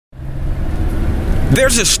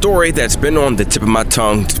There's a story that's been on the tip of my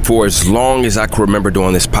tongue for as long as I can remember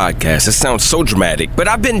doing this podcast. It sounds so dramatic, but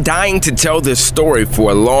I've been dying to tell this story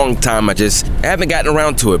for a long time. I just haven't gotten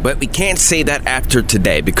around to it, but we can't say that after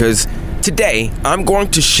today, because today I'm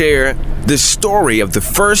going to share the story of the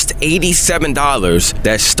first $87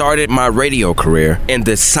 that started my radio career and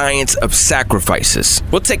the science of sacrifices.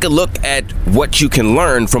 We'll take a look at what you can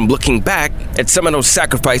learn from looking back at some of those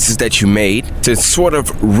sacrifices that you made to sort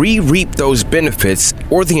of reap those benefits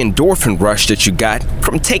or the endorphin rush that you got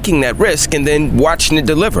from taking that risk and then watching it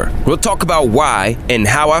deliver. We'll talk about why and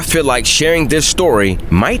how I feel like sharing this story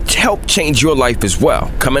might help change your life as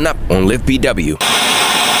well. Coming up on Live BW.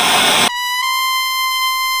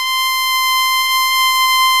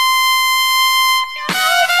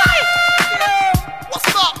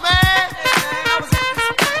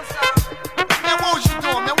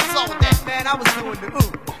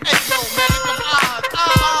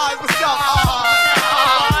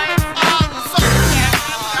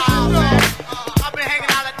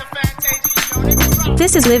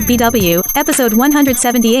 This is Live BW, episode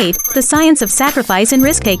 178, The Science of Sacrifice and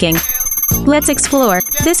Risk-Taking. Let's explore.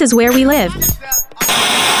 This is where we live.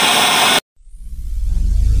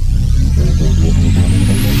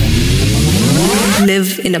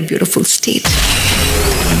 Live in a beautiful state.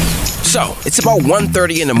 So, it's about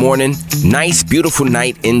 1:30 in the morning, nice, beautiful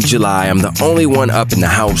night in July. I'm the only one up in the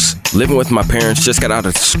house, living with my parents, just got out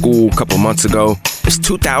of school a couple months ago. It's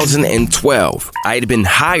 2012. I had been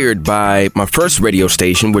hired by my first radio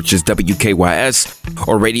station, which is WKYS,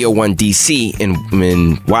 or Radio 1 DC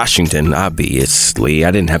in Washington, obviously.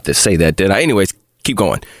 I didn't have to say that, did I? Anyways, keep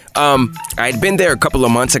going. I'd been there a couple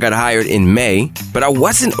of months. I got hired in May, but I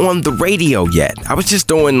wasn't on the radio yet. I was just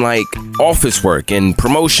doing like office work and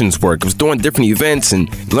promotions work. I was doing different events and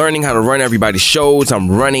learning how to run everybody's shows.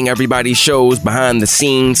 I'm running everybody's shows behind the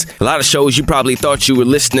scenes. A lot of shows you probably thought you were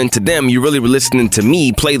listening to them. You really were listening to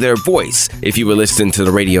me play their voice if you were listening to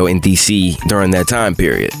the radio in DC during that time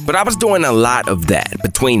period. But I was doing a lot of that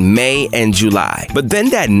between May and July. But then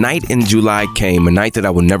that night in July came, a night that I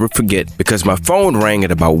will never forget, because my phone rang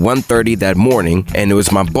at about 1:30 that morning, and it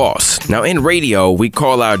was my boss. Now, in radio, we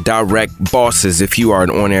call our direct bosses, if you are an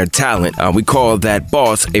on-air talent, we call that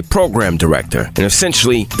boss a program director. And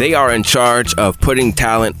essentially, they are in charge of putting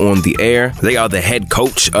talent on the air. They are the head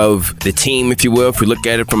coach of the team, if you will, if we look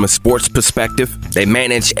at it from a sports perspective. They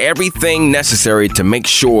manage everything necessary to make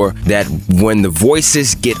sure that when the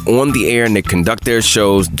voices get on the air and they conduct their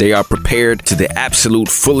shows, they are prepared to the absolute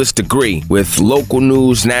fullest degree with local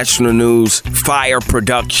news, national news, fire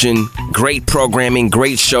production, great programming,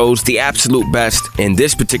 great shows, the absolute best. In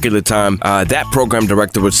this particular time, that program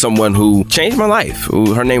director was someone who changed my life.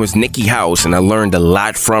 Her name was Nikki House, and I learned a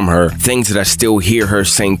lot from her, things that I still hear her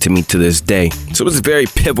saying to me to this day. So it was a very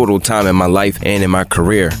pivotal time in my life and in my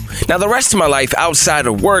career. Now, the rest of my life outside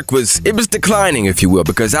of work was declining, if you will,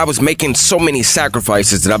 because I was making so many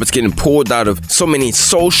sacrifices that I was getting pulled out of so many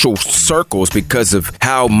social circles because of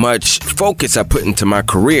how much focus I put into my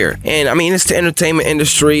career. And I mean, it's the entertainment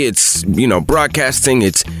industry, it's, broadcasting,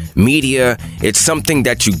 it's media. It's something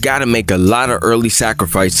that you gotta make a lot of early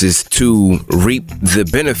sacrifices to reap the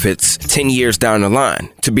benefits 10 years down the line.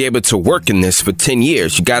 To be able to work in this for 10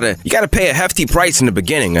 years, you gotta pay a hefty price in the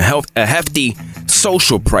beginning, a hefty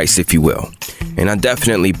social price, if you will. And I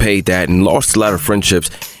definitely paid that and lost a lot of friendships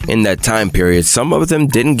in that time period. Some of them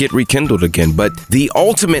didn't get rekindled again, but the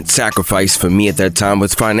ultimate sacrifice for me at that time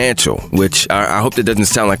was financial, which I hope that doesn't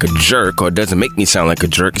sound like a jerk, or it doesn't make me sound like a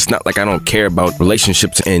jerk. It's not like I don't care about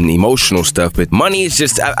relationships and emotional stuff, but money is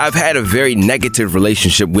just, I've had a very negative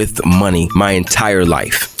relationship with money my entire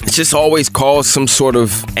life. It's just always caused some sort of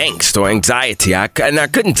angst or anxiety. And I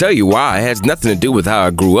couldn't tell you why. It has nothing to do with how I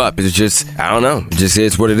grew up. It's just, I don't know. It just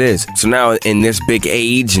is what it is. So now in this big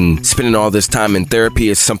age and spending all this time in therapy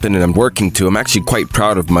is something that I'm working to. I'm actually quite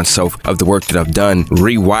proud of myself, of the work that I've done,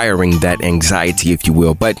 rewiring that anxiety, if you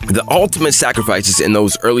will. But the ultimate sacrifices in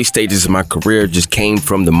those early stages of my career just came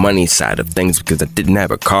from the money side of things, because I didn't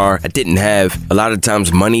have a car. I didn't have a lot of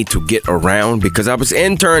times money to get around because I was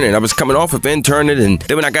interning. I was coming off of interning, and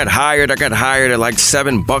then when I got hired at like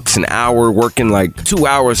 $7 an hour, working like 2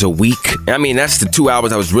 hours a week. I mean, that's the 2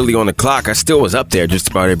 hours I was really on the clock. I still was up there just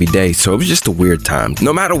about every day. So it was just a weird time.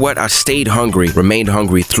 No matter what, I stayed hungry, remained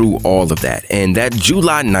hungry me through all of that. And that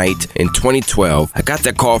July night in 2012, I got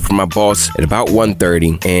that call from my boss at about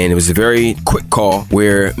 1:30, and it was a very quick call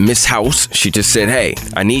where Miss House, she just said, "Hey,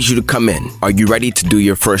 I need you to come in. Are you ready to do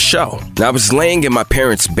your first show?" Now, I was laying in my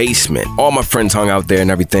parents' basement. All my friends hung out there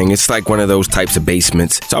and everything. It's like one of those types of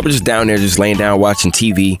basements. So I was just down there, just laying down, watching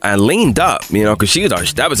TV. I leaned up,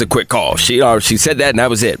 because that was a quick call. She said that and that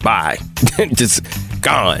was it. Bye. Just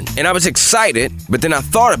gone. And I was excited, but then I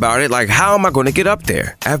thought about it, like, how am I going to get up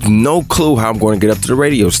there? I have no clue how I'm going to get up to the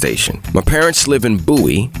radio station. My parents live in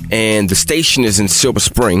Bowie, and the station is in Silver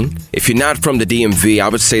Spring. If you're not from the DMV, I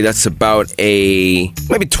would say that's about a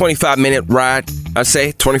maybe 25-minute ride. I'd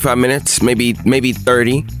say 25 minutes, maybe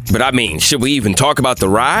 30. But I mean, should we even talk about the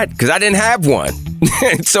ride? Because I didn't have one.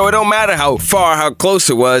 So it don't matter how far, how close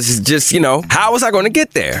it was. It's just, how was I going to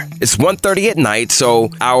get there? It's 1:30 at night,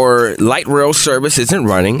 so our light rail service isn't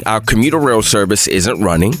running. Our commuter rail service isn't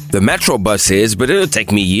running. The Metro bus is, but it'll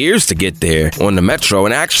take me years to get there on the Metro.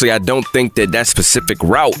 And actually, I don't think that specific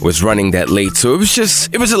route was running that late. So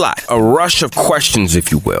it was a lot. A rush of questions,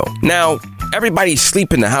 if you will. Now, everybody's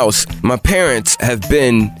asleep in the house. My parents have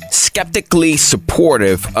been skeptically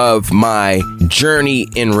supportive of my journey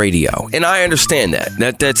in radio. And I understand that.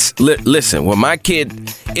 Listen,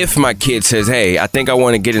 if my kid says, "Hey, I think I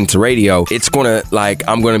want to get into radio,"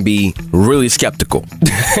 I'm going to be really skeptical.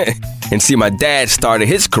 And see, my dad started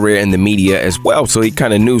his career in the media as well, so he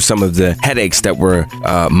kind of knew some of the headaches that were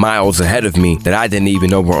miles ahead of me that I didn't even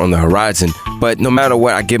know were on the horizon. But no matter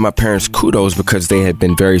what, I give my parents kudos because they had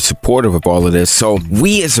been very supportive of all of this. So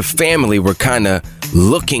we as a family were kind of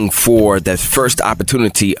looking for that first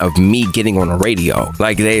opportunity of me getting on the radio.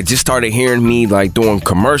 Like, they had just started hearing me doing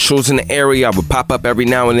commercials in the area. I would pop up every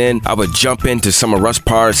now and then. I would jump into some of Russ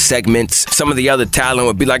Parr's segments. Some of the other talent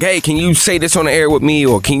would be like, "Hey, can you say this on the air with me?"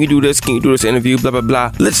 Or "Can you do this? Can you do this interview?" Blah, blah,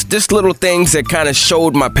 blah. Just little things that kind of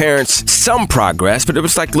showed my parents some progress, but it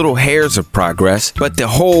was like little hairs of progress. But the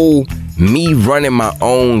whole me running my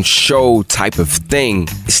own show type of thing,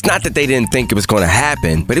 it's not that they didn't think it was going to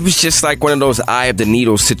happen, but it was just like one of those eye of the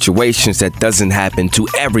needle situations that doesn't happen to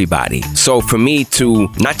everybody. So for me to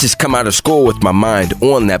not just come out of school with my mind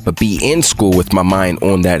on that, but be in school with my mind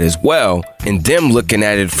on that as well, and them looking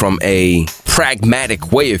at it from a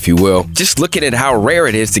pragmatic way, if you will, just looking at how rare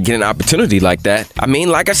it is to get an opportunity like that. I mean,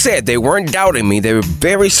 like I said, they weren't doubting me. They were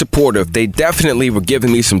very supportive. They definitely were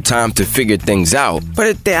giving me some time to figure things out.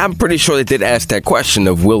 But I'm pretty sure they did ask that question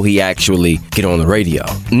of, will he actually get on the radio?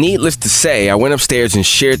 Needless to say, I went upstairs and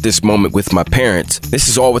shared this moment with my parents. This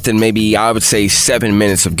is all within maybe, I would say, 7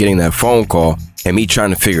 minutes of getting that phone call and me trying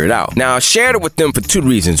to figure it out. Now, I shared it with them for 2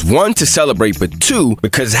 reasons. 1, to celebrate, but 2,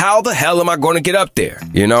 because how the hell am I going to get up there?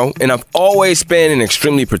 And I've always been an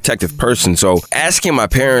extremely protective person. So asking my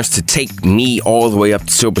parents to take me all the way up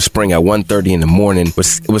to Silver Spring at 1:30 in the morning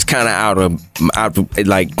was kind of out of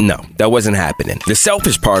no, that wasn't happening. The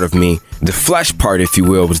selfish part of me, the flesh part, if you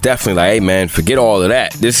will, was definitely like, "Hey man, forget all of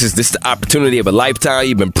that. This is the opportunity of a lifetime.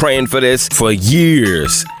 You've been praying for this for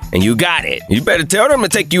years. And you got it. You better tell them to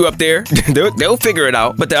take you up there. They'll figure it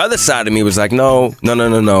out." But the other side of me was like, no.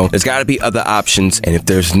 There's got to be other options. And if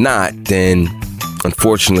there's not, then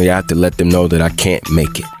unfortunately, I have to let them know that I can't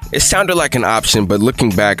make it. It sounded like an option, but looking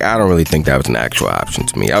back, I don't really think that was an actual option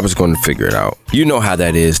to me. I was going to figure it out. You know how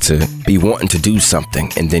that is to be wanting to do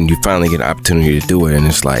something, and then you finally get an opportunity to do it, and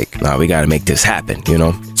it's like, nah, we got to make this happen,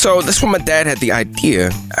 So that's when my dad had the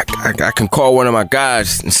idea. I can call one of my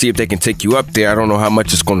guys and see if they can take you up there. I don't know how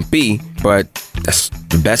much it's going to be, but that's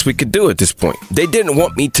the best we could do at this point. They didn't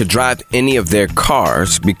want me to drive any of their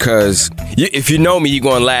cars because if you know me, you're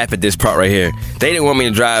going to laugh at this part right here. They didn't want me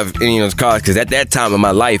to drive any of those cars because at that time in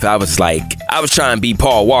my life, I was trying to be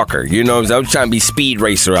Paul Walker. I was trying to be Speed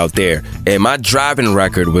Racer out there. And my driving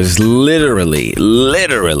record was literally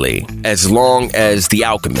as long as The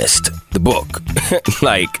Alchemist, the book.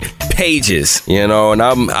 Pages, and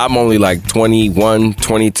I'm only 21,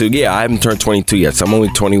 22. Yeah, I haven't turned 22 yet, so I'm only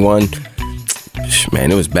 21.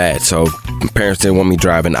 Man, it was bad. So my parents didn't want me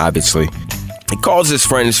driving, obviously. He calls his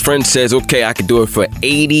friend. His friend says, "Okay, I could do it for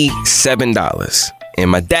 $87. And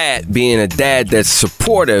my dad, being a dad that's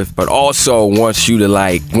supportive, but also wants to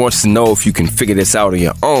know if you can figure this out on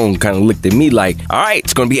your own, kind of looked at me like, all right,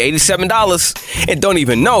 it's going to be $87. And don't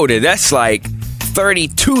even know that that's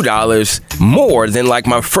 $32 more than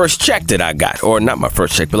my first check that I got, or not my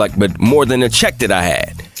first check, but more than the check that I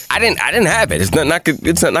had. I didn't have it. It's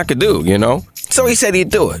nothing I could do, So he said he'd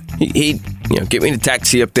do it. He'd get me the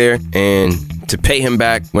taxi up there and to pay him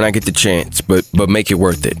back when I get the chance, but make it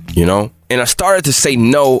worth it, And I started to say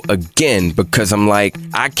no again because I'm like,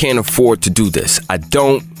 I can't afford to do this. I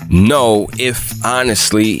don't know if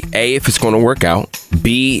honestly, A, if it's going to work out,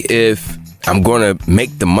 B, if I'm going to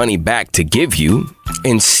make the money back to give you,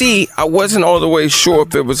 and C, I wasn't all the way sure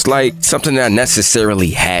if it was like something that I necessarily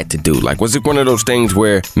had to do. Like, was it one of those things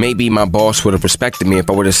where maybe my boss would have respected me if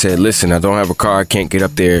I would have said, listen, I don't have a car, I can't get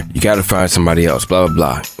up there, you got to find somebody else, blah, blah,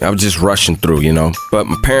 blah. I was just rushing through, you know. But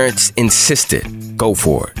my parents insisted, go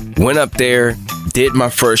for it. Went up there, did my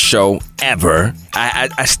first show ever.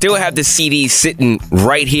 I still have the CD sitting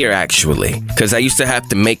right here, actually, because I used to have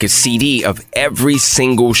to make a CD of every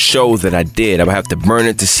single show that I did. I would have to burn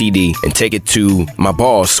it to CD and take it to my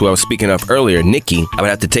boss, who I was speaking of earlier, Nikki. I would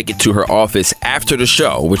have to take it to her office after the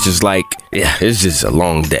show, which is like, yeah, it's just a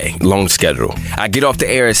long day, long schedule. I get off the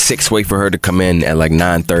air at 6, wait for her to come in at like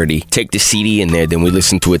 9:30, take the CD in there, then we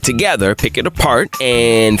listen to it together, pick it apart,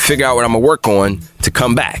 and figure out what I'm gonna work on to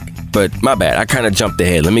come back. But my bad, I kind of jumped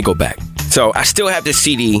ahead. Let me go back. So I still have the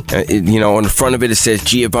CD, on the front of it says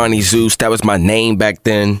Giovanni Zeus. That was my name back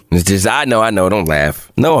then. It's just, I know, don't laugh.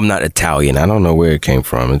 No, I'm not Italian. I don't know where it came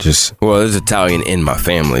from. It just, well, there's Italian in my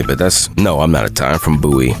family, but no, I'm not Italian. I'm from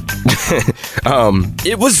Bowie.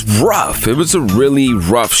 It was rough. It was a really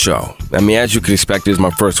rough show. I mean, as you could expect, it was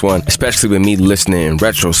my first one, especially with me listening in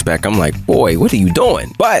retrospect. I'm like, boy, what are you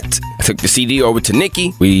doing? But I took the CD over to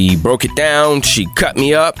Nikki. We broke it down. She cut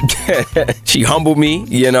me up. She humbled me,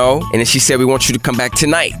 and then she said, we want you to come back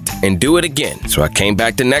tonight and do it again. So I came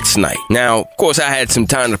back the next night. Now, of course, I had some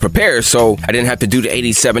time to prepare, so I didn't have to do the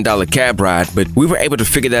 $87 cab ride, but we were able to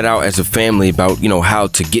figure that out as a family about, how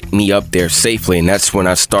to get me up there safely. And that's when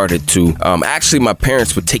I started to, actually, my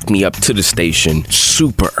parents would take me up to the station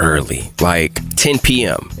super early, like 10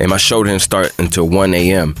 p.m. And my show didn't start until 1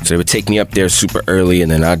 a.m. So they would take me up there super early,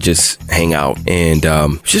 and then I'd just hang out. And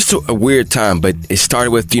just a weird time, but it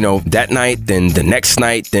started with, that night, then the next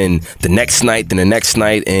night, then the next night, then the next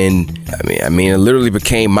night. And I mean, it literally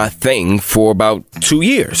became my thing for about 2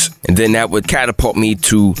 years. And then that would catapult me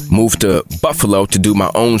to move to Buffalo to do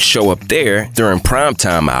my own show up there during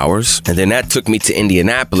primetime hours. And then that took me to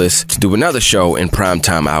Indianapolis to do another show in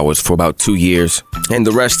primetime hours for about 2 years. And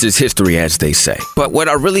the rest is history, as they say. But what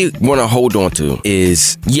I really want to hold on to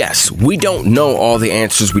is, yes, we don't know all the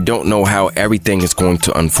answers. We don't know how everything is going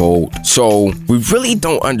to unfold. So we really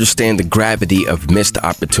don't understand the gravity of missed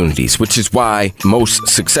opportunities, which is why most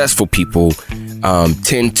successful people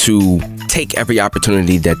tend to take every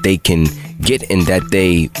opportunity that they can get and that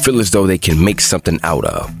they feel as though they can make something out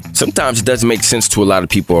of. Sometimes it doesn't make sense to a lot of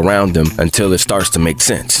people around them until it starts to make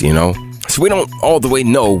sense, So we don't all the way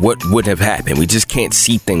know what would have happened. We just can't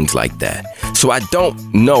see things like that. So I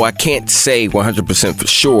don't know. I can't say 100% for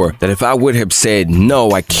sure that if I would have said,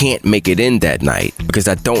 no, I can't make it in that night because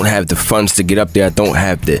I don't have the funds to get up there. I don't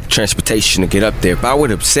have the transportation to get up there. If I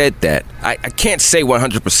would have said that, I can't say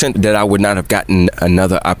 100% that I would not have gotten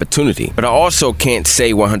another opportunity. But I also can't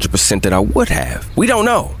say 100% that I would have. We don't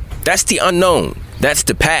know. That's the unknown. That's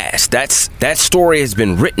the past. That story has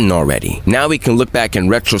been written already. Now we can look back in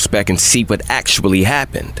retrospect and see what actually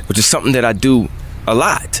happened, which is something that I do a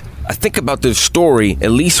lot. I think about the story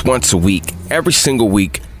at least once a week, every single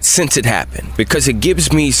week since it happened, because it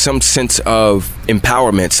gives me some sense of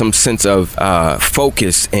empowerment, some sense of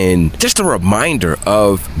focus, and just a reminder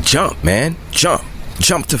of jump, man.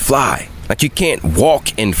 Jump to fly. Like, you can't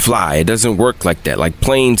walk and fly. It doesn't work like that. Like,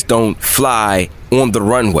 planes don't fly on the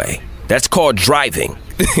runway. That's called driving.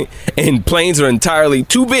 And planes are entirely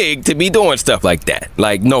too big to be doing stuff like that.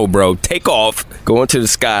 Like, no, bro, take off, go into the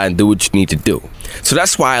sky and do what you need to do. So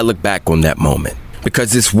that's why I look back on that moment,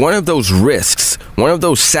 because it's one of those risks, one of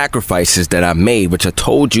those sacrifices that I made, which I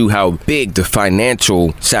told you how big the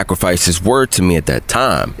financial sacrifices were to me at that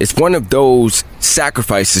time. It's one of those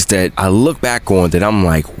sacrifices that I look back on that I'm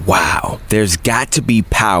like, wow, there's got to be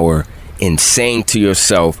power in saying to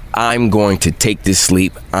yourself, I'm going to take this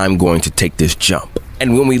leap, I'm going to take this jump.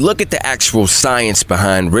 And when we look at the actual science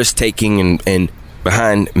behind risk-taking and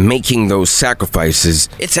behind making those sacrifices,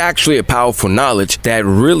 it's actually a powerful knowledge that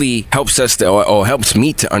really helps us or helps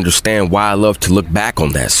me to understand why I love to look back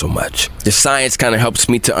on that so much. The science kind of helps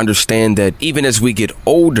me to understand that even as we get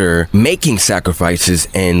older, making sacrifices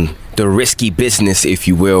and the risky business, if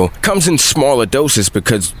you will, comes in smaller doses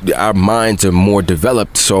because our minds are more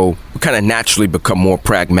developed, so we kind of naturally become more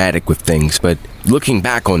pragmatic with things. But looking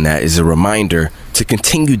back on that is a reminder to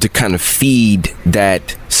continue to kind of feed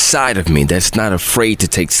that side of me that's not afraid to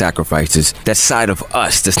take sacrifices, that side of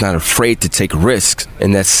us that's not afraid to take risks,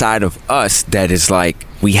 and that side of us that is like,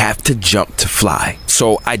 we have to jump to fly.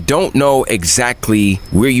 So I don't know exactly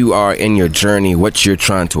where you are in your journey, what you're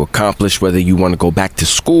trying to accomplish, whether you want to go back to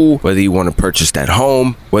school, whether you want to purchase that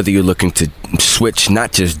home, whether you're looking to switch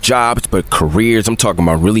not just jobs, but careers. I'm talking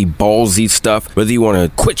about really ballsy stuff. Whether you want to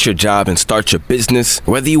quit your job and start your business,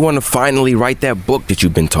 whether you want to finally write that book that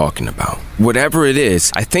you've been talking about. Whatever it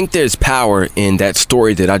is, I think there's power in that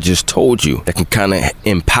story that I just told you that can kind of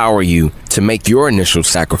empower you to make your initial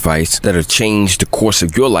sacrifice that'll change the course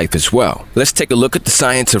of your life as well. Let's take a look at the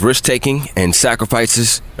science of risk-taking and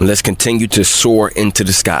sacrifices, and let's continue to soar into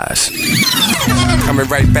the skies. Coming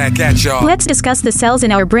right back at y'all. Let's discuss the cells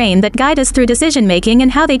in our brain that guide us through decision-making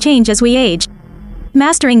and how they change as we age.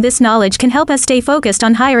 Mastering this knowledge can help us stay focused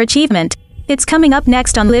on higher achievement. It's coming up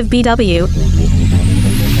next on Live BW.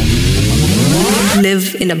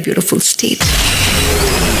 Live in a beautiful state.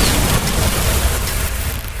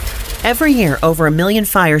 Every year, over 1 million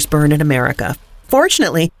fires burn in America.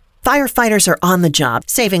 Fortunately, firefighters are on the job,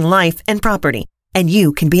 saving life and property, and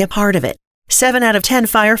you can be a part of it. 7 out of 10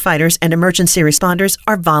 firefighters and emergency responders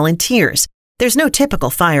are volunteers. There's no typical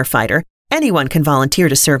firefighter. Anyone can volunteer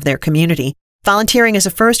to serve their community. Volunteering as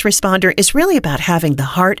a first responder is really about having the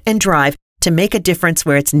heart and drive to make a difference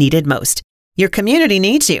where it's needed most. Your community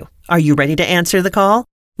needs you. Are you ready to answer the call?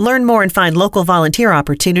 Learn more and find local volunteer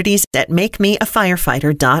opportunities at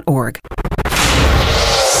makemeafirefighter.org.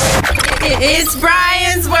 It's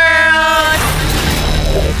Brian's World.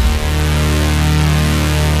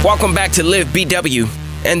 Welcome back to Live BW.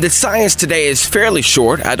 And the science today is fairly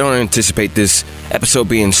short. I don't anticipate this episode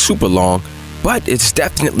being super long, but it's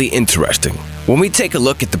definitely interesting. When we take a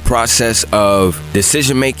look at the process of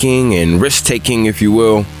decision-making and risk-taking, if you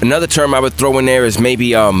will, another term I would throw in there is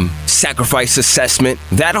maybe sacrifice assessment.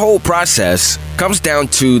 That whole process comes down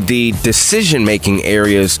to the decision-making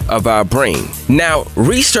areas of our brain. Now,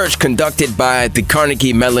 research conducted by the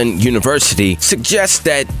Carnegie Mellon University suggests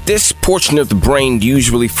that this portion of the brain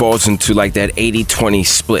usually falls into like that 80-20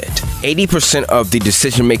 split. 80% of the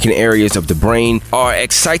decision-making areas of the brain are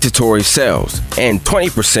excitatory cells, and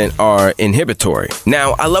 20% are inhibitory.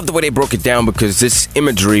 Now, I love the way they broke it down because this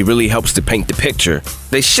imagery really helps to paint the picture.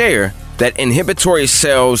 They share that inhibitory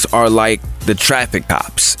cells are like the traffic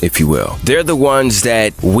cops, if you will. They're the ones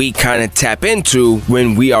that we kind of tap into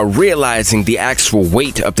when we are realizing the actual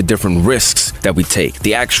weight of the different risks that we take,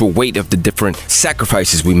 the actual weight of the different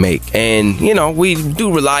sacrifices we make. And, you know, we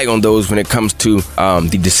do rely on those when it comes to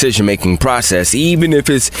the decision-making process, even if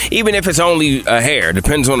it's only a hair.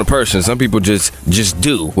 Depends on the person. Some people just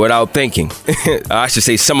do without thinking. I should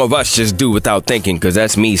say some of us just do without thinking, because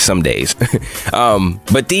that's me some days.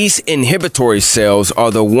 But these inhibitory cells are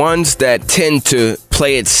the ones that tend to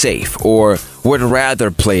play it safe, or would rather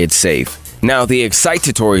play it safe. Now, the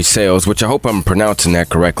excitatory cells, which I hope I'm pronouncing that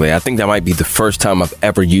correctly. I think that might be the first time I've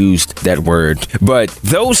ever used that word. But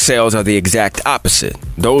those cells are the exact opposite.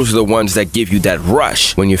 Those are the ones that give you that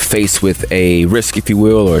rush when you're faced with a risk, if you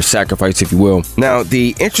will, or a sacrifice, if you will. Now,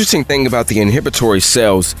 the interesting thing about the inhibitory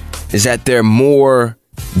cells is that they're more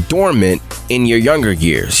dormant in your younger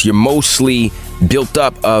years. You're mostly built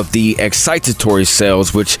up of the excitatory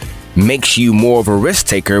cells, which makes you more of a risk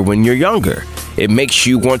taker when you're younger. It makes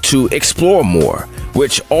you want to explore more,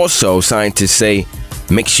 which also scientists say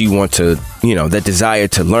makes you want to, that desire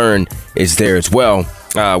to learn is there as well.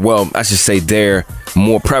 I should say they're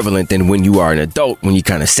more prevalent than when you are an adult, when you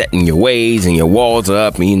kind of set in your ways and your walls are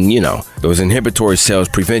up. I mean, those inhibitory cells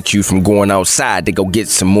prevent you from going outside to go get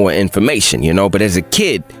some more information, But as a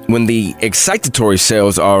kid, when the excitatory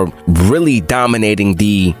cells are really dominating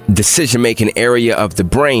the decision-making area of the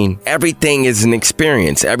brain, everything is an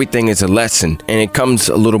experience, everything is a lesson, and it comes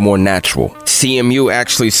a little more natural. CMU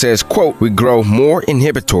actually says, quote, "We grow more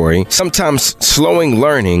inhibitory, sometimes slowing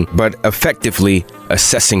learning, but effectively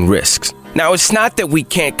assessing risks." Now, it's not that we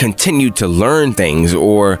can't continue to learn things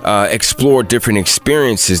or explore different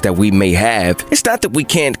experiences that we may have. It's not that we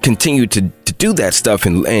can't continue to do that stuff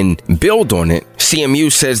and build on it. CMU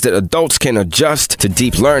says that adults can adjust to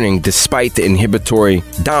deep learning despite the inhibitory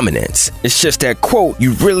dominance. It's just that, quote,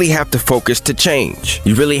 you really have to focus to change.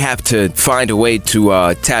 You really have to find a way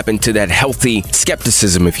to tap into that healthy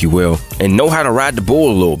skepticism, if you will, and know how to ride the bull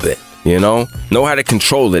a little bit. Know how to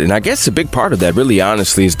control it. And I guess a big part of that, really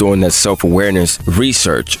honestly, is doing that self-awareness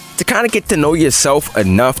research to kind of get to know yourself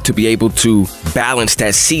enough to be able to balance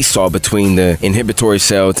that seesaw between the inhibitory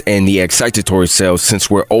cells and the excitatory cells, since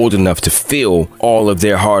we're old enough to feel all of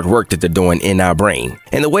their hard work that they're doing in our brain.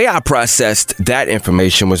 And the way I processed that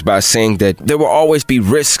information was by saying that there will always be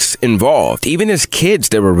risks involved. Even as kids,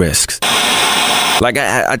 there were risks. Like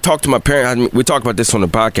I talked to my parents, we talked about this on the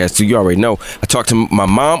podcast, so you already know. I talked to my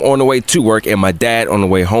mom on the way to work and my dad on the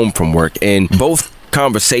way home from work. And both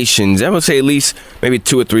conversations, I would say at least maybe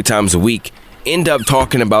 2 or 3 times a week, end up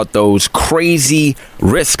talking about those crazy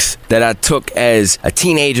risks that I took as a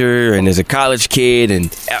teenager and as a college kid. And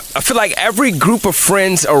I feel like every group of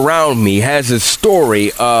friends around me has a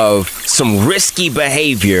story of some risky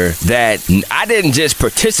behavior that I didn't just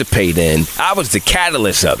participate in. I was the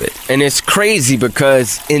catalyst of it. And it's crazy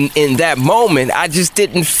because in that moment, I just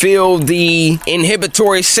didn't feel the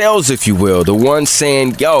inhibitory cells, if you will. The one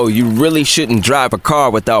saying, yo, you really shouldn't drive a car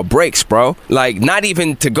without brakes, bro. Like, not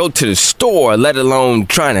even to go to the store, let alone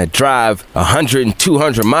trying to drive 100 and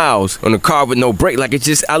 200 miles on a car with no brake. Like,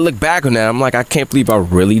 I look back on that, I'm like, I can't believe I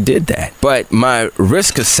really did that. But my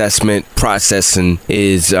risk assessment processing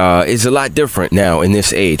is a lot different now in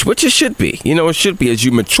this age, which it should be. You know, it should be as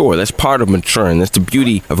you mature. That's part of maturing. That's the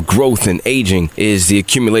beauty of growth and aging, is the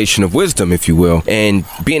accumulation of wisdom, if you will, and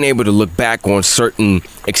being able to look back on certain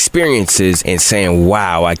experiences and saying,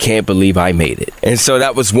 wow, I can't believe I made it. And so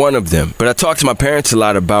that was one of them. But I talked to my parents a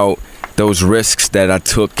lot about those risks that I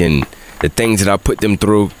took and the things that I put them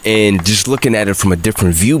through, and just looking at it from a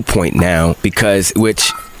different viewpoint now, because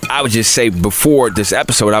which I would just say before this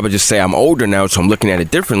episode, I would just say I'm older now, so I'm looking at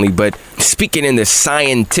it differently. But speaking in the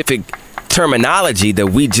scientific terminology that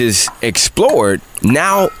we just explored,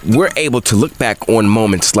 now we're able to look back on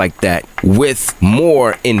moments like that with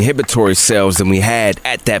more inhibitory cells than we had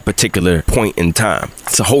at that particular point in time.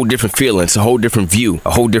 It's a whole different feeling. It's a whole different view,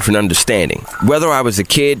 a whole different understanding. Whether I was a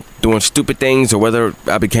kid doing stupid things or whether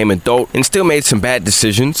I became an adult and still made some bad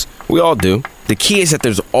decisions, we all do. The key is that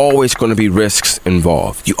there's always going to be risks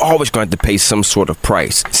involved. You always going to have to pay some sort of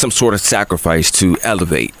price, some sort of sacrifice to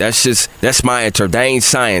elevate. That's my that ain't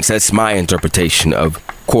science. That's my interpretation of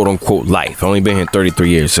quote unquote life. I've only been here 33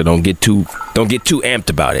 years, so don't get too amped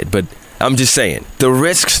about it. But I'm just saying, the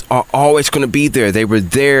risks are always going to be there. They were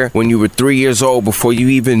there when you were 3 years old before you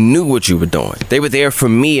even knew what you were doing. They were there for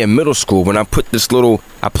me in middle school when I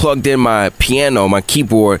plugged in my piano, my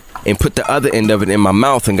keyboard, and put the other end of it in my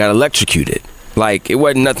mouth and got electrocuted. Like, it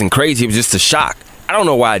wasn't nothing crazy. It was just a shock. I don't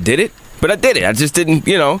know why I did it, but I did it. I just didn't,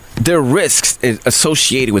 there are risks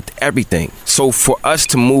associated with everything. So for us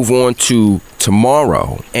to move on to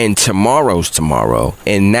tomorrow and tomorrow's tomorrow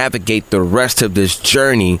and navigate the rest of this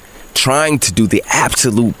journey, trying to do the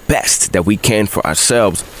absolute best that we can for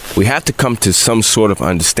ourselves, we have to come to some sort of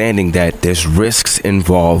understanding that there's risks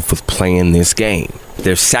involved with playing this game.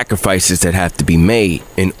 There's sacrifices that have to be made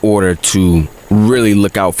in order to really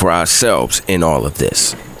look out for ourselves in all of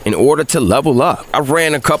this. In order to level up, I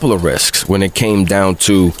ran a couple of risks when it came down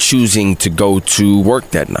to choosing to go to work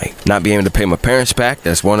that night. Not being able to pay my parents back,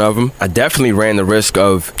 that's one of them. I definitely ran the risk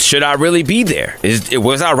of, should I really be there?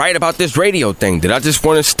 Was I right about this radio thing? Did I just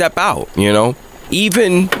want to step out,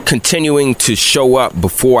 Even continuing to show up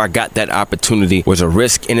before I got that opportunity was a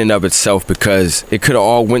risk in and of itself, because it could have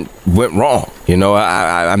all went wrong.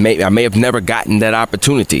 I may have never gotten that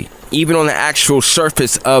opportunity. Even on the actual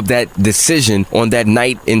surface of that decision on that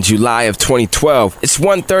night in July of 2012, it's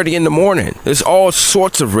 1:30 in the morning. There's all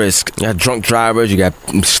sorts of risks. You got drunk drivers, you got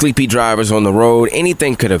sleepy drivers on the road.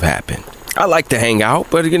 Anything could have happened. I like to hang out,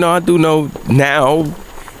 but I do know now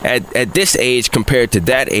at this age compared to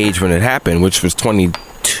that age when it happened, which was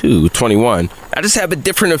 22, 21, I just have a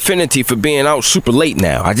different affinity for being out super late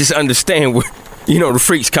now. I just understand where the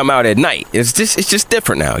freaks come out at night. It's just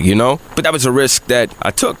different now, But that was a risk that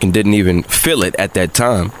I took and didn't even feel it at that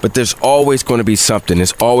time. But there's always going to be something.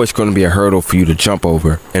 There's always going to be a hurdle for you to jump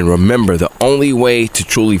over. And remember, the only way to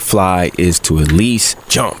truly fly is to at least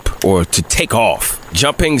jump or to take off.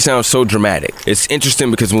 Jumping sounds so dramatic. It's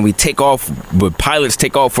interesting because when pilots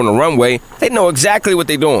take off on the runway, they know exactly what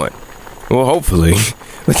they're doing. Well, hopefully.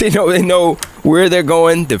 But they know where they're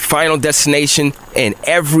going, the final destination, and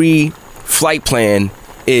every flight plan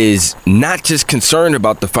is not just concerned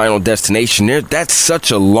about the final destination. That's such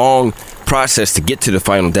a long process to get to the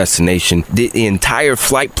final destination. The entire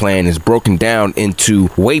flight plan is broken down into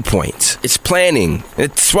waypoints. It's planning.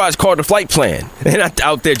 That's why it's called a flight plan. They're not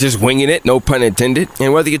out there just winging it, no pun intended.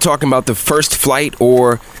 And whether you're talking about the first flight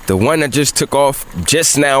or the one that just took off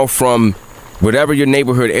just now from whatever your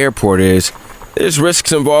neighborhood airport is, there's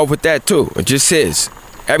risks involved with that too. It just is.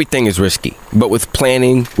 Everything is risky, but with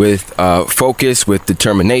planning, with focus, with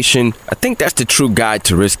determination, I think that's the true guide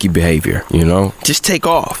to risky behavior, Just take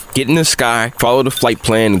off, get in the sky, follow the flight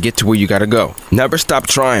plan, and get to where you gotta go. Never stop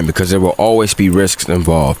trying, because there will always be risks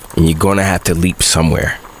involved, and you're gonna have to leap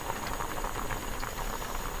somewhere.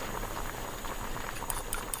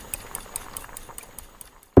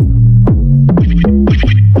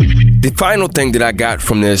 The final thing that I got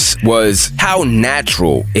from this was how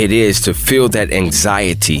natural it is to feel that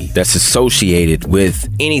anxiety that's associated with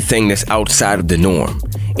anything that's outside of the norm.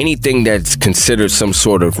 Anything that's considered some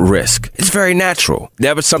sort of risk. It's very natural.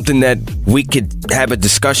 That was something that we could have a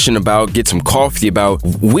discussion about, get some coffee about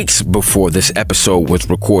weeks before this episode was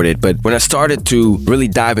recorded. But when I started to really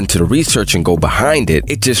dive into the research and go behind it,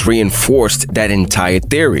 it just reinforced that entire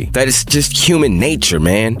theory. That it's just human nature,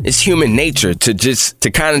 man. It's human nature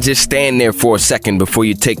to kind of just stand there for a second before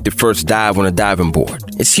you take the first dive on a diving board.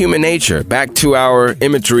 It's human nature. Back to our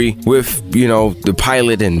imagery with, the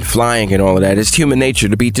pilot and flying and all of that. It's human nature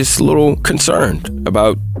to be just a little concerned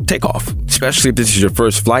about takeoff, especially if this is your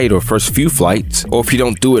first flight or first few flights, or if you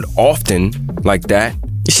don't do it often like that.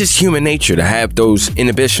 It's just human nature to have those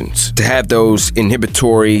inhibitions, to have those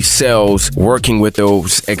inhibitory cells working with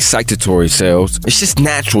those excitatory cells. It's just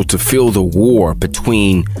natural to feel the war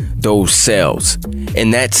between those cells.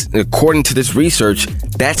 And that's, according to this research,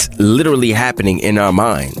 that's literally happening in our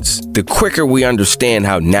minds. The quicker we understand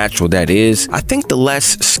how natural that is, I think the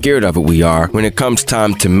less scared of it we are when it comes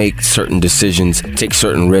time to make certain decisions, take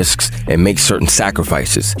certain risks, and make certain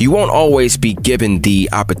sacrifices. You won't always be given the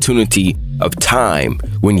opportunity of time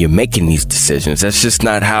when you're making these decisions. That's just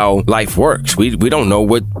not how life works. We don't know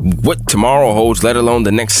what tomorrow holds, let alone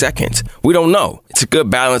the next second. We don't know. It's a good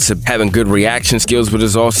balance of having good reaction skills, but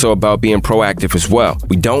it's also about being proactive as well.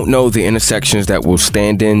 We don't know the intersections that we'll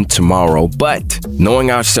stand in tomorrow, but knowing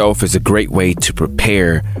ourselves is a great way to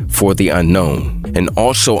prepare for the unknown. And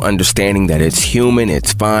also understanding that it's human,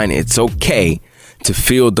 it's fine, it's okay to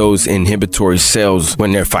feel those inhibitory cells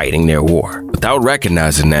when they're fighting their war. Without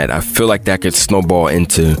recognizing that, I feel like that could snowball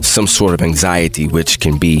into some sort of anxiety, which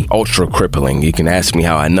can be ultra crippling. You can ask me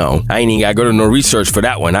how I know. I ain't even gotta go to no research for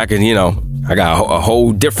that one. I got a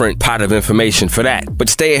whole different pot of information for that. But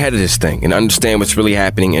stay ahead of this thing and understand what's really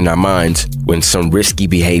happening in our minds when some risky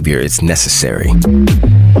behavior is necessary.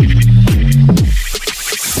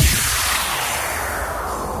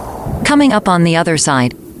 Coming up on the other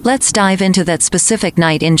side, let's dive into that specific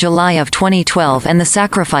night in July of 2012 and the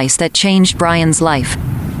sacrifice that changed Brian's life.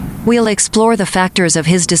 We'll explore the factors of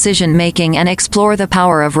his decision-making and explore the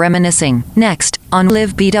power of reminiscing, next, on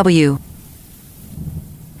Live BW.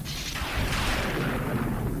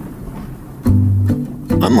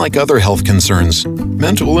 Unlike other health concerns,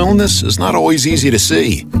 mental illness is not always easy to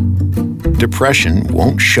see. Depression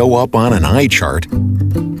won't show up on an eye chart,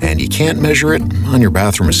 and you can't measure it on your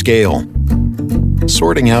bathroom scale.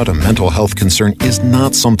 Sorting out a mental health concern is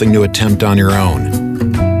not something to attempt on your own.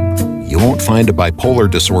 You won't find a bipolar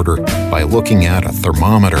disorder by looking at a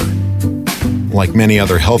thermometer. Like many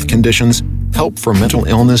other health conditions, help for mental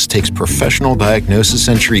illness takes professional diagnosis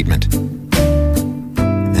and treatment.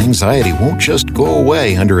 Anxiety won't just go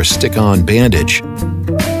away under a stick-on bandage.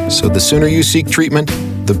 So the sooner you seek treatment,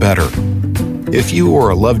 the better. If you or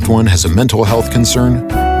a loved one has a mental health concern,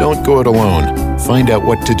 don't go it alone. Find out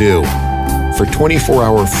what to do. For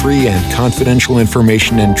 24-hour free and confidential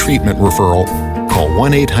information and treatment referral, call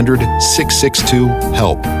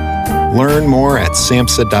 1-800-662-HELP. Learn more at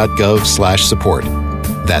samhsa.gov/support.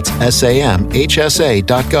 That's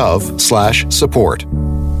samhsa.gov/support.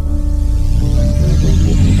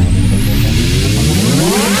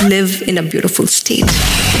 Live in a beautiful state.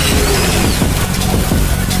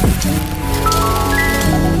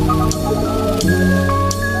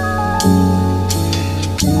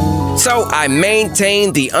 So I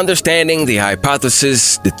maintain the understanding, the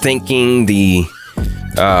hypothesis, the thinking, the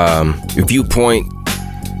viewpoint.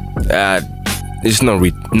 There's no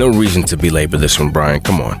reason to belabor this one, Brian.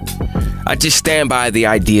 Come on. I just stand by the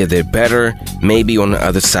idea that better may be on the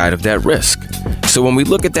other side of that risk. So when we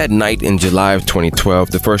look at that night in July of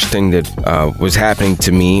 2012, the first thing that was happening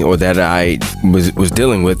to me, or that I was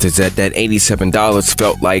dealing with, is that $87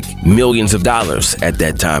 felt like millions of dollars at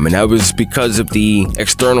that time. And that was because of the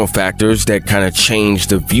external factors that kind of changed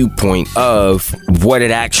the viewpoint of what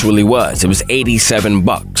it actually was. It was $87.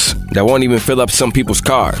 That won't even fill up some people's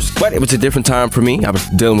cars. But it was a different time for me. I was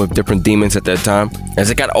dealing with different demons at that time.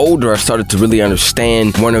 As I got older, I started to really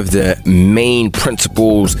understand one of the main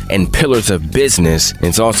principles and pillars of business.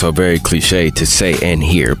 It's also very cliche to say and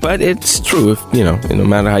hear, but it's true. If, no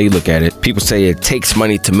matter how you look at it, people say it takes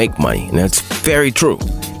money to make money. And that's very true.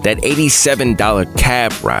 That $87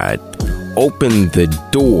 cab ride opened the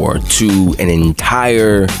door to an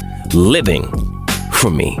entire living for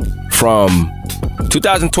me from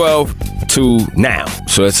 2012 to now.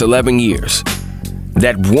 So it's 11 years.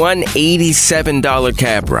 That one $87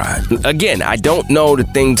 cab ride. Again, I don't know the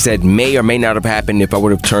things that may or may not have happened if I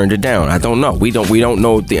would have turned it down. I don't know. We don't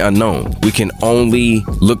know the unknown. We can only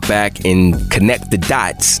look back and connect the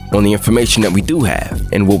dots on the information that we do have.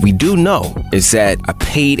 And what we do know is that I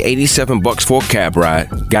paid $87 for a cab ride,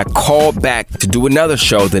 got called back to do another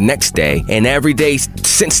show the next day, and every day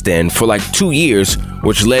since then for like 2 years,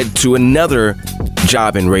 which led to another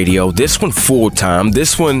job in radio, this one full-time,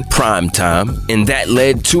 this one prime time, and that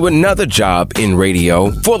led to another job in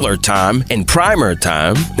radio, fuller time and primer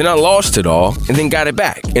time. Then I lost it all and then got it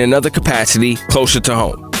back in another capacity closer to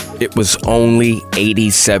home. It was only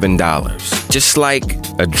 $87. Just like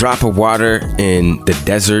a drop of water in the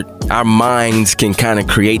desert, our minds can kind of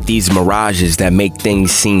create these mirages that make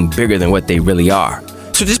things seem bigger than what they really are.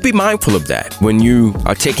 So just be mindful of that when you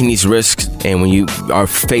are taking these risks and when you are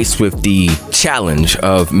faced with the challenge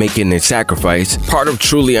of making a sacrifice. Part of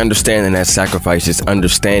truly understanding that sacrifice is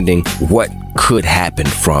understanding what could happen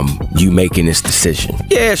from you making this decision.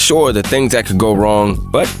 Yeah, sure, the things that could go wrong,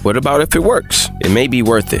 but what about if it works? It may be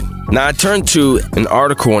worth it. Now, I turned to an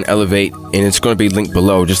article on Elevate, and it's going to be linked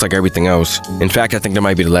below, just like everything else. In fact, I think that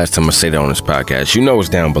might be the last time I say that on this podcast. You know it's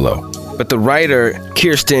down below. But the writer,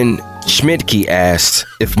 Kirsten Schmidtke, asked,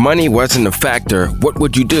 if money wasn't a factor, what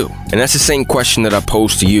would you do? And that's the same question that I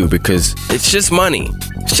posed to you, because it's just money.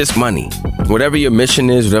 It's just money. Whatever your mission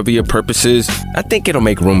is, whatever your purpose is, I think it'll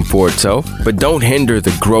make room for itself. But don't hinder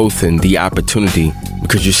the growth and the opportunity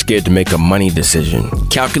because you're scared to make a money decision.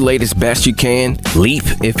 Calculate as best you can, leap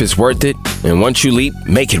if it's worth it, and once you leap,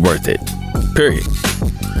 make it worth it. Period.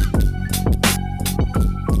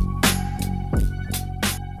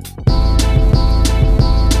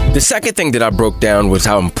 The second thing that I broke down was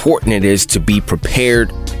how important it is to be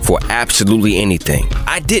prepared for absolutely anything.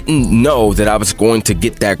 I didn't know that I was going to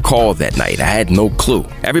get that call that night. I had no clue.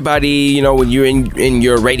 Everybody, you know, when you're in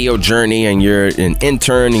your radio journey and you're an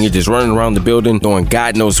intern and you're just running around the building doing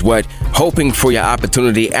God knows what, hoping for your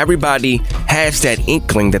opportunity, everybody has that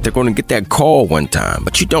inkling that they're going to get that call one time.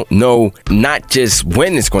 But you don't know not just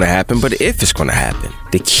when it's going to happen, but if it's going to happen.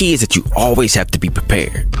 The key is that you always have to be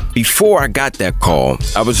prepared. Before I got that call,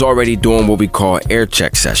 I was already doing what we call air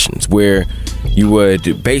check sessions, where you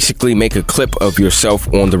would basically make a clip of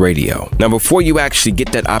yourself on the radio. Now, before you actually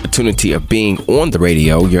get that opportunity of being on the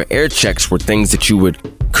radio, your air checks were things that you would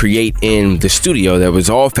create in the studio that was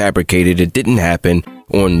all fabricated. It didn't happen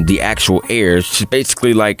on the actual air. It's just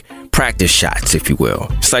basically like practice shots, if you will.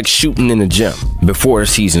 It's like shooting in the gym before the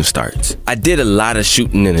season starts. I did a lot of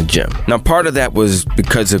shooting in the gym. Now, part of that was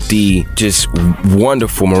because of the just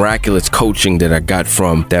wonderful, miraculous coaching that I got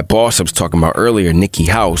from that boss I was talking about earlier, Nikki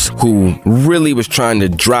House, who really was trying to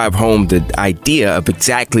drive home the idea of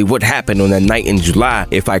exactly what happened on that night in July.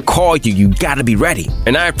 If I call you, you gotta be ready.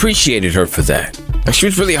 And I appreciated her for that. And she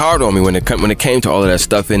was really hard on me when it came to all of that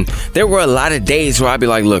stuff. And there were a lot of days where I'd be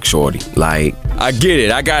like, look, shorty, like, I get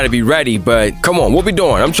it. I got to be ready. But come on, what we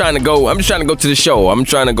doing? I'm just trying to go to the show. I'm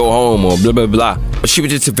trying to go home or blah, blah, blah. But she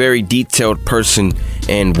was just a very detailed person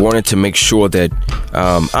and wanted to make sure that,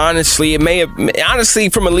 honestly,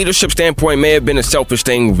 from a leadership standpoint, may have been a selfish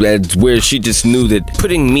thing where she just knew that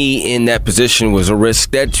putting me in that position was a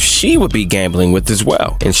risk that she would be gambling with as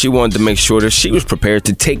well. And she wanted to make sure that she was prepared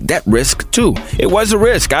to take that risk too. It was a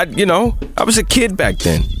risk. I was a kid back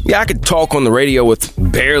then. Yeah, I could talk on the radio with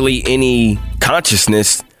barely any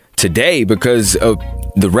consciousness today because of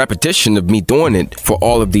the repetition of me doing it for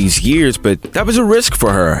all of these years, but that was a risk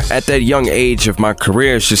for her at that young age of my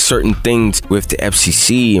career. It's just certain things with the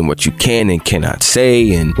FCC and what you can and cannot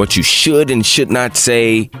say and what you should and should not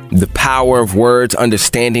say, the power of words,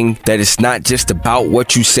 understanding that it's not just about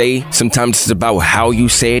what you say. Sometimes it's about how you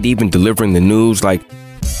say it, even delivering the news. Like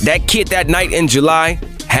that kid that night in July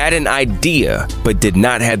had an idea, but did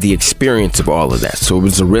not have the experience of all of that. So it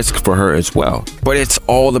was a risk for her as well. But it's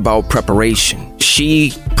all about preparation.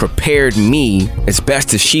 She prepared me as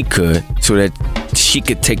best as she could so that she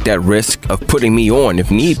could take that risk of putting me on if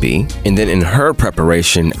need be. And then in her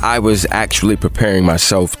preparation, I was actually preparing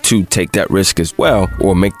myself to take that risk as well,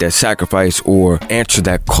 or make that sacrifice or answer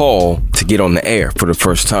that call to get on the air for the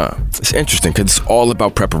first time. It's interesting because it's all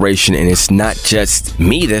about preparation, and it's not just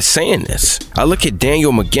me that's saying this. I look at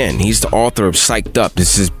Daniel McGinn. He's the author of Psyched Up.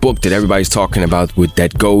 This is his book that everybody's talking about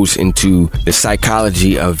that goes into the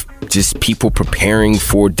psychology of just people preparing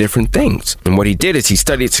for different things. And what he did is he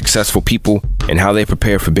studied successful people and how they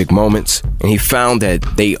prepare for big moments. And he found that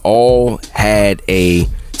they all had a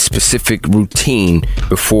specific routine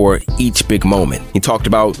before each big moment. He talked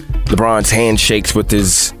about LeBron's handshakes with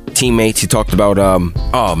his teammates. He talked about,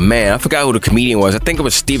 oh man, I forgot who the comedian was. I think it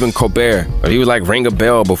was Stephen Colbert. He would like ring a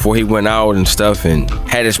bell before he went out and stuff, and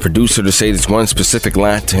had his producer to say this one specific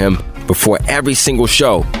line to him before every single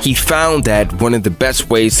show. He found that one of the best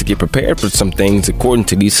ways to get prepared for some things, according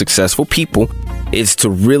to these successful people, is to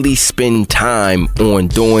really spend time on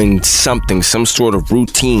doing something, some sort of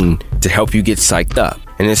routine to help you get psyched up.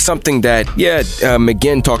 And it's something that,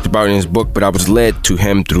 McGinn talked about in his book, but I was led to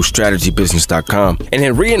him through strategybusiness.com. And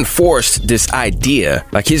it reinforced this idea,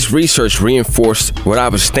 like his research reinforced what I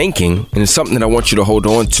was thinking. And it's something that I want you to hold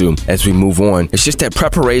on to as we move on. It's just that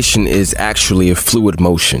preparation is actually a fluid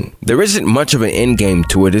motion. There isn't much of an end game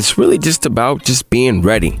to it. It's really just about just being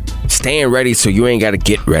ready. Staying ready so you ain't got to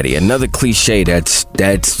get ready. Another cliche that's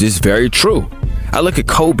just very true. I look at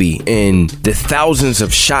Kobe and the thousands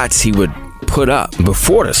of shots he would put up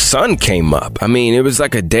before the sun came up. I mean, it was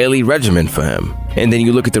like a daily regimen for him. And then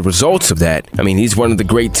you look at the results of that. I mean, he's one of the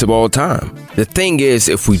greats of all time. The thing is,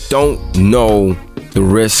 if we don't know the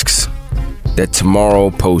risks that tomorrow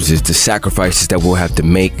poses, the sacrifices that we'll have to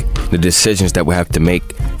make, the decisions that we'll have to make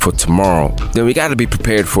for tomorrow, then we got to be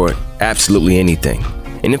prepared for absolutely anything.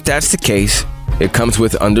 And if that's the case, it comes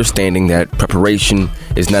with understanding that preparation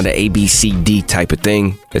is not an ABCD type of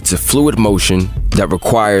thing. It's a fluid motion that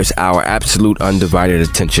requires our absolute undivided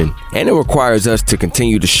attention, and it requires us to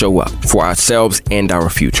continue to show up for ourselves and our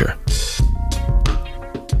future.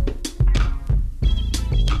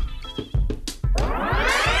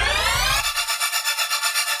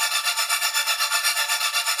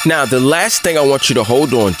 Now, the last thing I want you to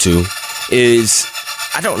hold on to is,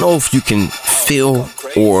 I don't know if you can feel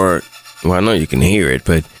or, well, I know you can hear it,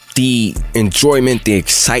 but the enjoyment, the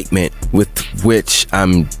excitement with which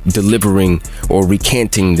I'm delivering or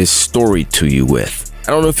recanting this story to you with.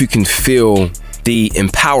 I don't know if you can feel the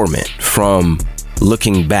empowerment from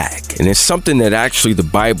looking back. And it's something that actually the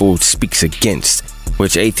Bible speaks against,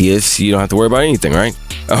 which atheists, you don't have to worry about anything, right?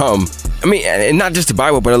 I mean, and not just the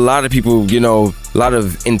Bible, but a lot of people, you know, a lot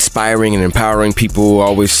of inspiring and empowering people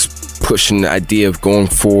always pushing the idea of going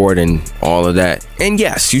forward and all of that. And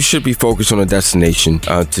yes, you should be focused on a destination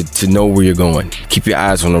to know where you're going. Keep your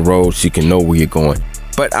eyes on the road so you can know where you're going.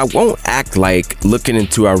 But I won't act like looking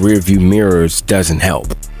into our rearview mirrors doesn't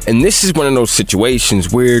help. And this is one of those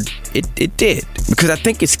situations where it did. Because I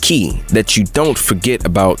think it's key that you don't forget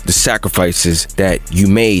about the sacrifices that you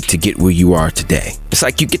made to get where you are today. It's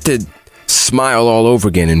like you get to smile all over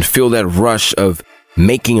again and feel that rush of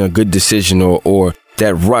making a good decision, or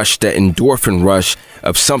that rush, that endorphin rush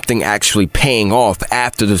of something actually paying off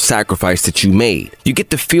after the sacrifice that you made. You get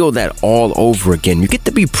to feel that all over again. You get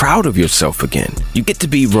to be proud of yourself again. You get to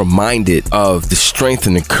be reminded of the strength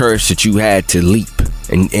and the courage that you had to leap.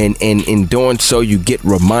 And in doing so, you get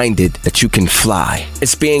reminded that you can fly.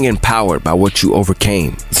 It's being empowered by what you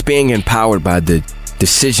overcame. It's being empowered by the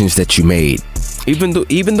decisions that you made. Even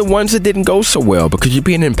the ones that didn't go so well, because you're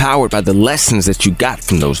being empowered by the lessons that you got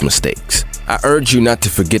from those mistakes. I urge you not to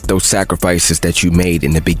forget those sacrifices that you made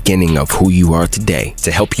in the beginning of who you are today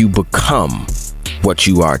to help you become what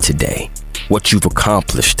you are today, what you've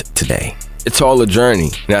accomplished today. It's all a journey.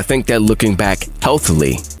 And I think that looking back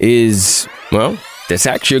healthily is, well, that's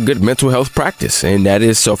actually a good mental health practice, and that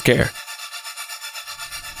is self-care.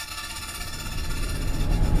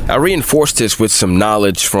 I reinforced this with some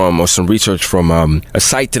knowledge from, or some research from a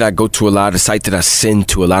site that I go to a lot, a site that I send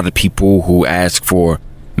to a lot of people who ask for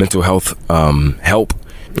mental health help.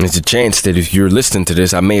 And there's a chance that if you're listening to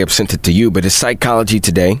this, I may have sent it to you, but it's Psychology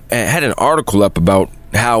Today. It had an article up about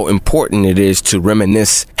how important it is to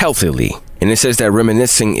reminisce healthily. And it says that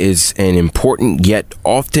reminiscing is an important yet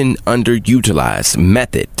often underutilized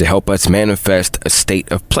method to help us manifest a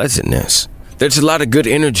state of pleasantness. There's a lot of good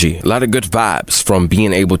energy, a lot of good vibes from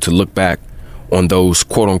being able to look back on those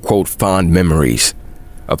quote unquote fond memories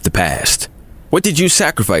of the past. What did you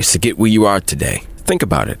sacrifice to get where you are today? Think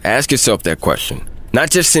about it. Ask yourself that question.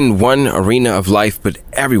 Not just in one arena of life, but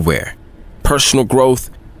everywhere. Personal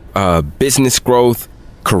growth, business growth,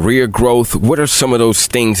 career growth. What are some of those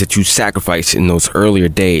things that you sacrificed in those earlier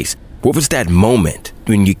days? What was that moment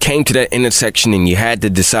when you came to that intersection and you had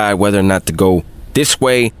to decide whether or not to go this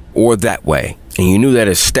way or that way? And you knew that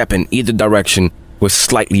a step in either direction was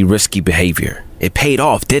slightly risky behavior. It paid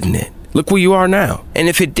off, didn't it? Look where you are now. And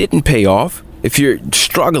if it didn't pay off, if you're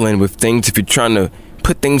struggling with things, if you're trying to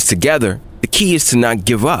put things together, the key is to not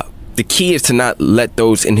give up. The key is to not let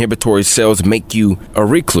those inhibitory cells make you a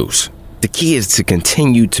recluse. The key is to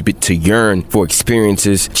continue to yearn for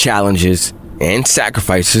experiences, challenges, and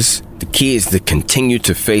sacrifices The key is to continue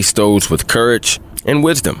to face those with courage and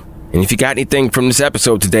wisdom. And if you got anything from this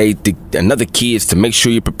episode today, another key is to make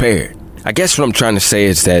sure you're prepared. I guess what I'm trying to say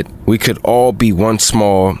is that we could all be one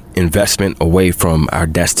small investment away from our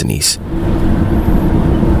destinies.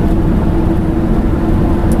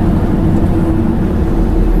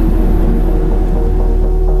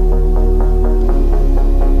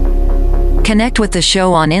 Connect with the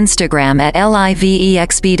show on Instagram at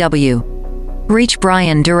LIVEXBW. Reach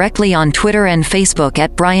Brian directly on Twitter and Facebook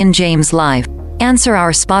at Brian James Live. Answer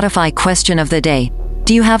our Spotify question of the day.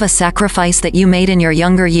 Do you have a sacrifice that you made in your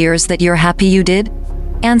younger years that you're happy you did?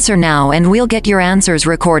 Answer now and we'll get your answers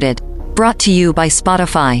recorded. Brought to you by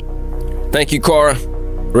Spotify. Thank you, Cora.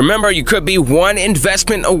 Remember, you could be one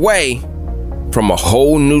investment away from a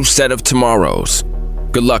whole new set of tomorrows.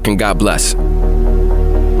 Good luck and God bless.